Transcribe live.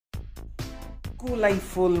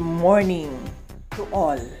Kulayful morning to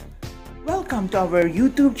all. Welcome to our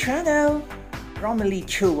YouTube channel, Romely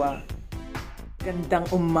Chua. Gandang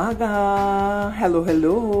umaga. Hello,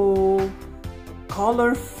 hello.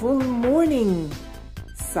 Colorful morning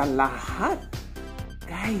sa lahat.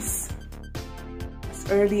 Guys, as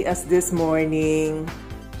early as this morning,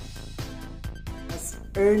 as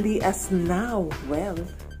early as now, well,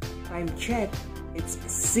 time check, it's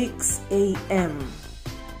 6 a.m.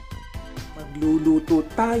 Magluluto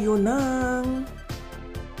tayo ng,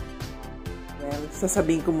 well,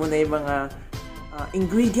 sasabihin ko muna yung mga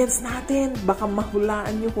ingredients natin. Baka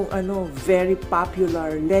mahulaan nyo kung ano. Very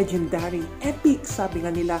popular, legendary, epic, sabi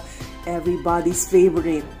nga nila, everybody's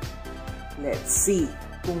favorite. Let's see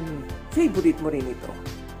kung favorite mo rin ito.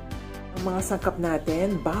 Ang mga sangkap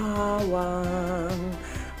natin, bawang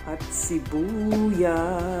at sibuyas,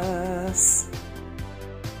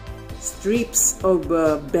 strips of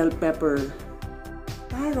bell pepper,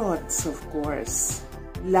 carrots, of course.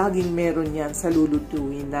 Laging meron yan sa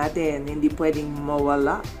lulutuin natin. Hindi pwedeng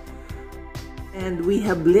mawala. And we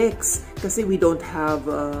have leeks kasi we don't have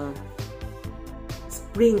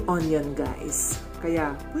spring onion, guys.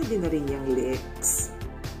 Kaya pwede na rin yung leeks.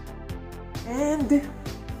 And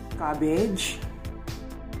cabbage.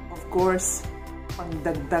 Of course,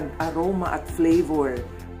 pangdagdag aroma at flavor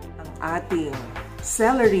ang ating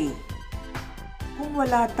celery. Kung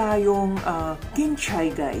wala tayong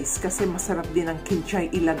kinchay, guys, kasi masarap din ang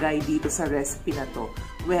kinchay ilagay dito sa recipe na to.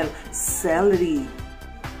 Well, celery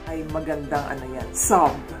ay magandang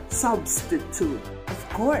substitute. Of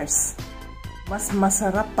course, mas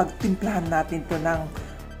masarap pag timplahan natin to ng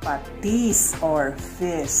patis or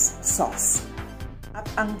fish sauce. At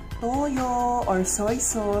ang toyo or soy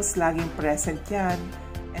sauce, laging present yan.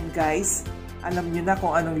 And guys, alam nyo na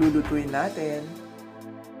kung anong lulutuin natin.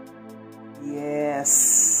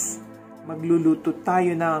 Yes, magluluto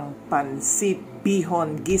tayo ng pancit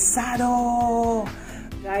bihon gisado.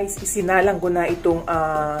 Guys, isinalang ko na itong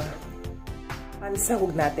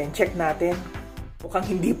pansahog natin. Check natin. Mukhang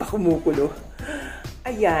hindi pa kumukulo.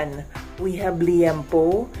 Ayan, we have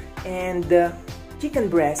liempo and chicken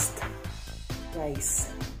breast. Guys,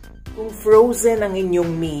 kung frozen ang inyong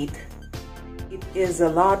meat, it is a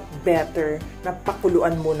lot better na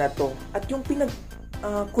pakuluan muna to. At yung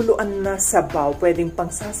kuluan na sabaw, pwedeng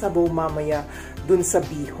pangsasabaw mamaya dun sa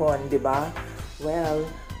bihon, di ba? Well,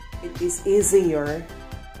 it is easier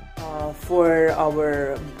for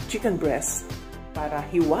our chicken breast para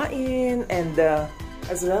hiwain and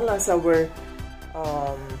as well as our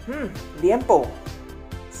liempo.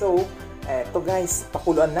 So, eto guys,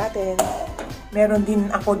 pakuluan natin. Meron din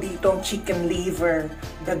ako ditong chicken liver.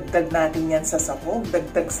 Dagdag natin yan sa sahog.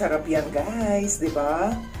 Dagdag sarap yan, guys, di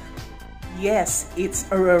ba? Yes, it's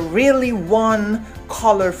a really one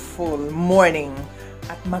colorful morning.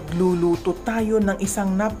 At magluluto tayo ng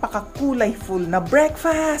isang napaka-kulayful na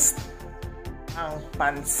breakfast. Ang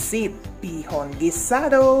pancit bihon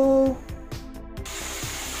gisado.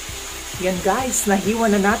 Yan guys, nahiwa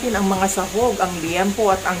na natin ang mga sahog, ang liempo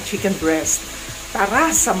at ang chicken breast.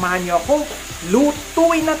 Tara, samahan nyo ako.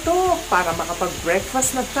 Lutuin na to para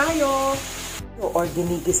makapag-breakfast na tayo. Or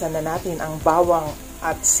ginigisa na natin ang bawang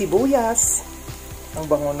at sibuyas. Ang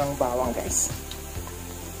bango ng bawang, guys.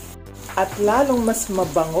 At lalong mas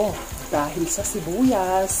mabango dahil sa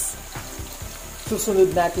sibuyas. Susunod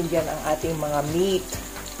natin dyan ang ating mga meat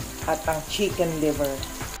at ang chicken liver.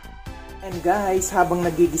 And guys, habang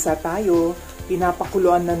nagigisa tayo,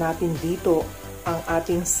 pinapakuluan na natin dito ang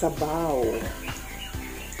ating sabaw.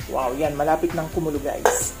 Wow, yan. Malapit ng kumulo,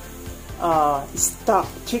 guys. Stock,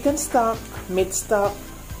 chicken stock, meat stock,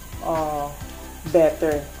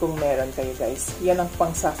 better kung meron kayo, guys. Yan ang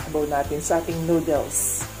pangsasabaw natin sa ating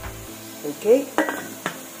noodles. Okay?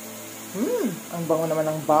 Ang bango naman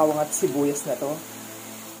ng bawang at sibuyas na to.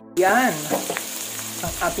 Yan.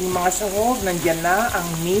 Ang ating mga sahog, nandyan na ang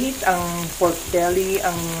meat, ang pork belly,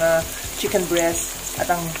 ang chicken breast,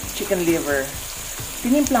 at ang chicken liver.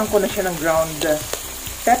 Tinimplang ko na siya ng ground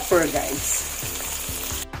pepper, guys.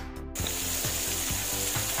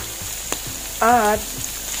 At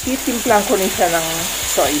titimplang ko rin siya ng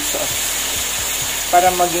soy sauce para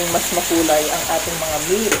maging mas makulay ang ating mga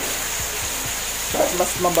meat at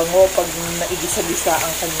mas mabango pag naigisa-gisa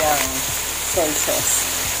ang kanyang soy sauce.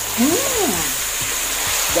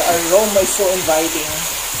 The aroma is so inviting.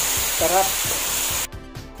 Sarap.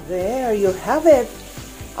 There you have it.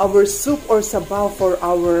 Our soup or sabaw for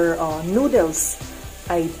our noodles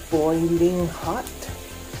ay boiling hot.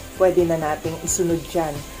 Pwede na nating isunod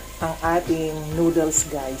dyan ang ating noodles,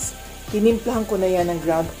 guys. Tinimplahan ko na yan ng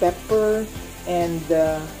ground pepper and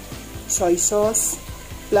soy sauce.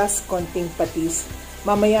 plus konting patis.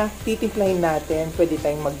 Mamaya, titimplahin natin. Pwede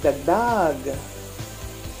tayong magdagdag.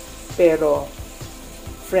 Pero,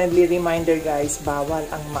 friendly reminder guys, bawal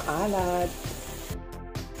ang maalat.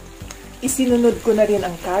 Isinunod ko na rin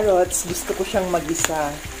ang carrots. Gusto ko siyang magisa.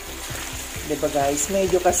 Diba guys?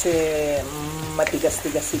 Medyo kasi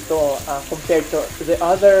matigas-tigas ito compared to the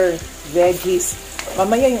other veggies.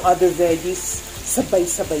 Mamaya yung other veggies,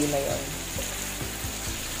 sabay-sabay na yun.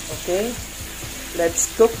 Okay?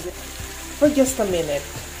 Let's cook for just a minute.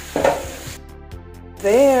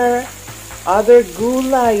 There, other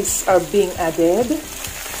gulays are being added.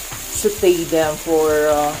 Saute them for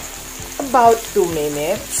about 2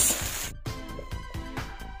 minutes.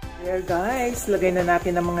 There guys, lagay na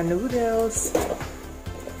natin ang mga noodles.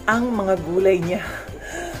 Ang mga gulay niya.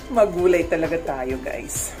 Magulay talaga tayo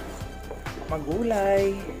guys.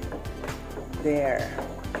 Magulay. There.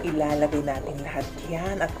 Ilalagay natin lahat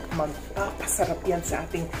yan at magpapasarap yan sa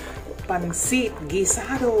ating pancit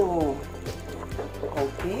gisado.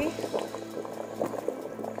 Okay?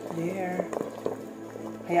 There.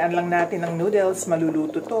 Hayaan lang natin ang noodles.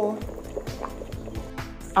 Maluluto to.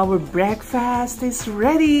 Our breakfast is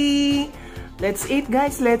ready! Let's eat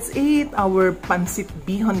guys! Let's eat! Our pancit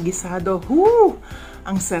bihon gisado. Woo!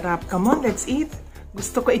 Ang sarap. Come on, let's eat!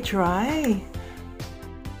 Gusto ko i-try.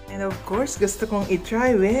 And of course, gusto kong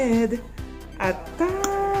i-try with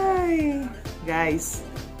atay. Guys,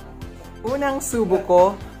 unang subo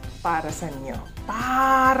ko para sa inyo.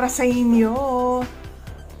 Para sa inyo.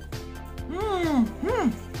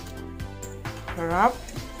 Sarap.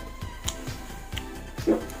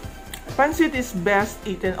 Pancit is best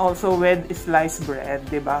eaten also with sliced bread,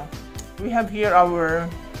 diba? We have here our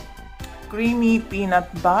creamy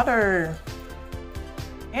peanut butter.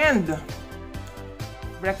 And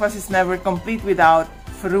breakfast is never complete without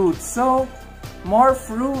fruits. So, more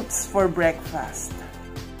fruits for breakfast.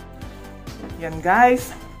 Yan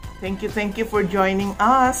guys. Thank you for joining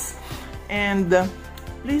us. And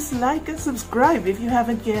please like and subscribe if you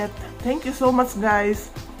haven't yet. Thank you so much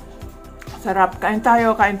guys. Sarap. Kain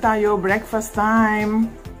tayo. Breakfast time.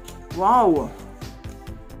 Wow.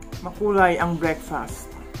 Makulay ang breakfast.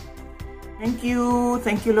 Thank you.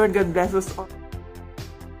 Thank you Lord. God bless us all.